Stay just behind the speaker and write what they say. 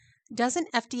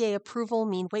Doesn't FDA approval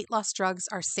mean weight loss drugs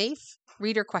are safe?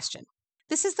 Reader question.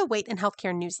 This is the Weight and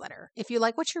Healthcare newsletter. If you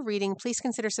like what you're reading, please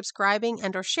consider subscribing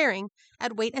and or sharing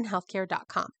at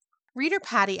weightandhealthcare.com. Reader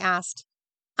Patty asked,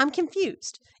 I'm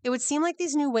confused. It would seem like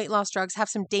these new weight loss drugs have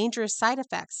some dangerous side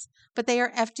effects, but they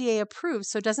are FDA approved,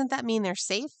 so doesn't that mean they're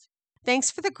safe?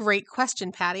 Thanks for the great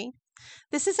question, Patty.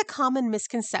 This is a common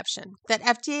misconception that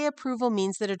FDA approval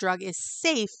means that a drug is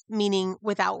safe, meaning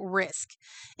without risk.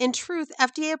 In truth,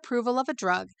 FDA approval of a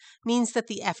drug means that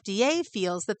the FDA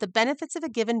feels that the benefits of a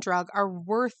given drug are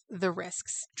worth the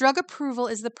risks. Drug approval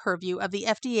is the purview of the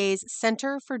FDA's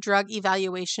Center for Drug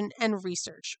Evaluation and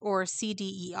Research, or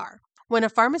CDER. When a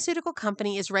pharmaceutical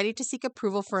company is ready to seek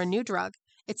approval for a new drug,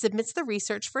 it submits the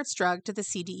research for its drug to the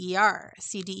CDER. A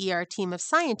CDER team of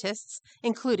scientists,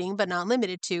 including but not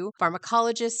limited to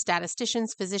pharmacologists,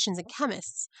 statisticians, physicians, and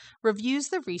chemists, reviews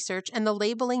the research and the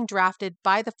labeling drafted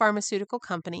by the pharmaceutical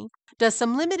company, does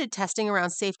some limited testing around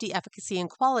safety, efficacy, and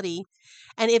quality,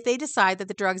 and if they decide that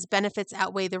the drug's benefits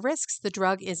outweigh the risks, the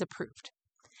drug is approved.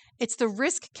 It's the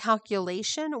risk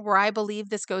calculation where I believe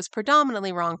this goes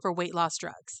predominantly wrong for weight loss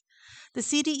drugs. The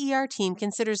CDER team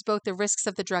considers both the risks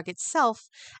of the drug itself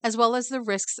as well as the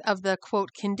risks of the,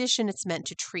 quote, condition it's meant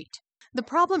to treat. The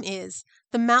problem is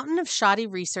the mountain of shoddy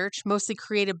research, mostly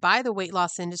created by the weight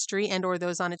loss industry and or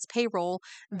those on its payroll,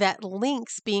 that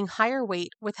links being higher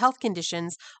weight with health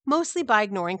conditions, mostly by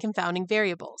ignoring confounding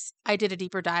variables. I did a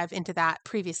deeper dive into that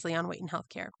previously on Weight and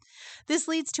Healthcare. This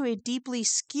leads to a deeply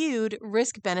skewed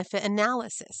risk-benefit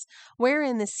analysis,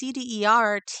 wherein the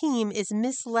CDER team is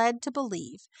misled to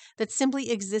believe that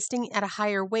simply existing at a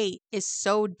higher weight is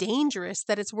so dangerous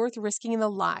that it's worth risking the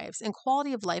lives and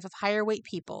quality of life of higher weight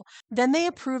people. Then they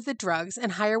approve the drugs,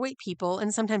 and higher weight people,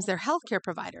 and sometimes their healthcare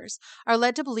providers, are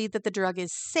led to believe that the drug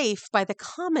is safe by the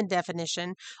common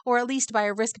definition, or at least by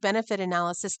a risk-benefit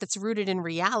analysis that's rooted in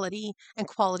reality and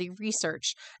quality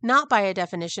research, not by a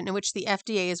definition in which the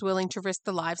FDA is willing to risk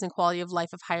the lives and quality of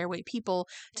life of higher weight people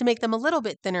to make them a little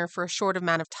bit thinner for a short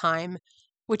amount of time,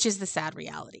 which is the sad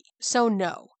reality. So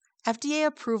no. FDA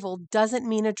approval doesn't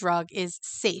mean a drug is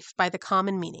safe by the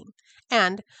common meaning.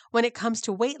 And when it comes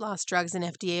to weight loss drugs and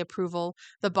FDA approval,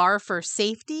 the bar for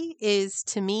safety is,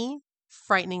 to me,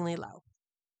 frighteningly low.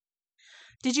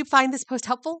 Did you find this post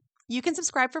helpful? You can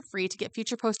subscribe for free to get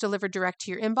future posts delivered direct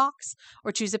to your inbox,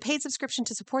 or choose a paid subscription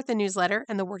to support the newsletter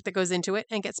and the work that goes into it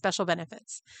and get special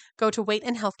benefits. Go to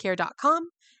weightandhealthcare.com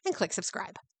and click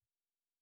subscribe.